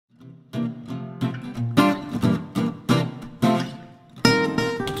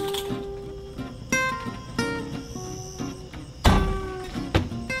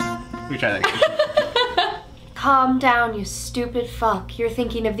try that again. Calm down, you stupid fuck. You're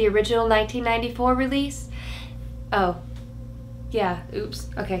thinking of the original 1994 release? Oh. Yeah, oops.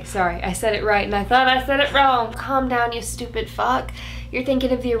 Okay, sorry. I said it right and I thought I said it wrong. Calm down, you stupid fuck. You're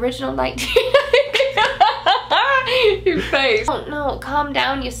thinking of the original 1994. Your face. Oh, no, calm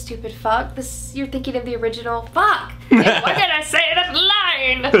down, you stupid fuck. You're thinking of the original. Fuck! Why can't I say it? I'm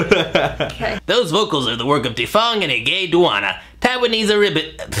lying! Okay. Those vocals are the work of Defong and Ige Duana. Taiwanese a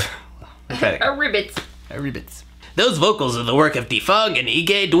ribbits. ribbits. Those vocals are the work of Defong and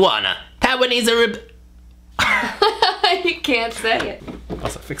Ige Duana. Taiwanese a You can't say it.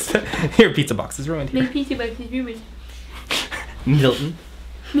 Also fix it. Your pizza box is ruined. My pizza box is ruined. Milton.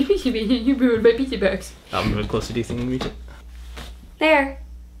 You ruined my pizza box. I'll move it closer to you so you can reach it. There.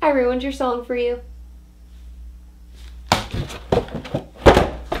 I ruined your song for you.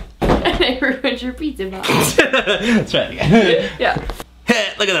 And I ruined your pizza box. Let's try it again. Yeah.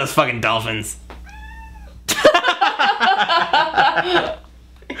 Look at those fucking dolphins.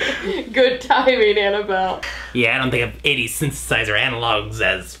 Good timing, Annabelle. Yeah, I don't think of 80s synthesizer analogs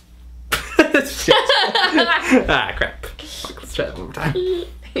as... Ah, crap. Let's try that one more time.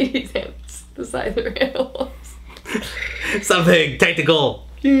 80s synthesizer analogs. something technical.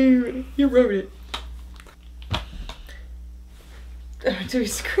 You wrote it. Do we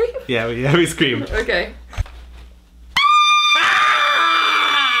scream? Yeah, we scream. Okay.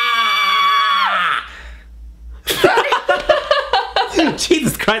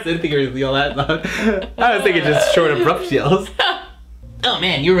 Jesus Christ, I didn't think it was all that loud. I was thinking just short, abrupt yells. Oh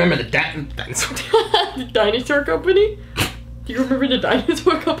man, you remember the dinosaur? The dinosaur company? Do you remember the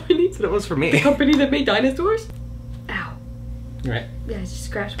dinosaur company? That's what it was for me. The company that made dinosaurs? Ow. Right. Yeah, I just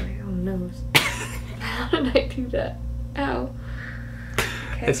scratched my own nose. How did I do that? Ow.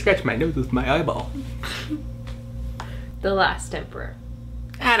 Okay. I scratched my nose with my eyeball. The Last Emperor.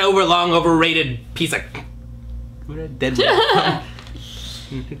 An overrated piece of... What a dead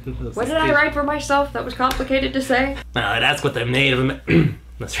What did I write for myself that was complicated to say? That's what they're made of.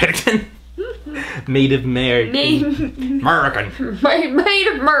 Let's try it again. Made of American. American. Made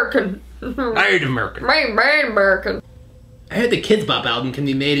of American. Made American. Made American. I heard the Kids Bop album can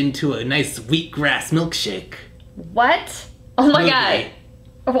be made into a nice wheatgrass milkshake. What? Oh my god.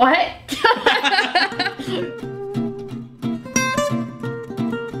 What?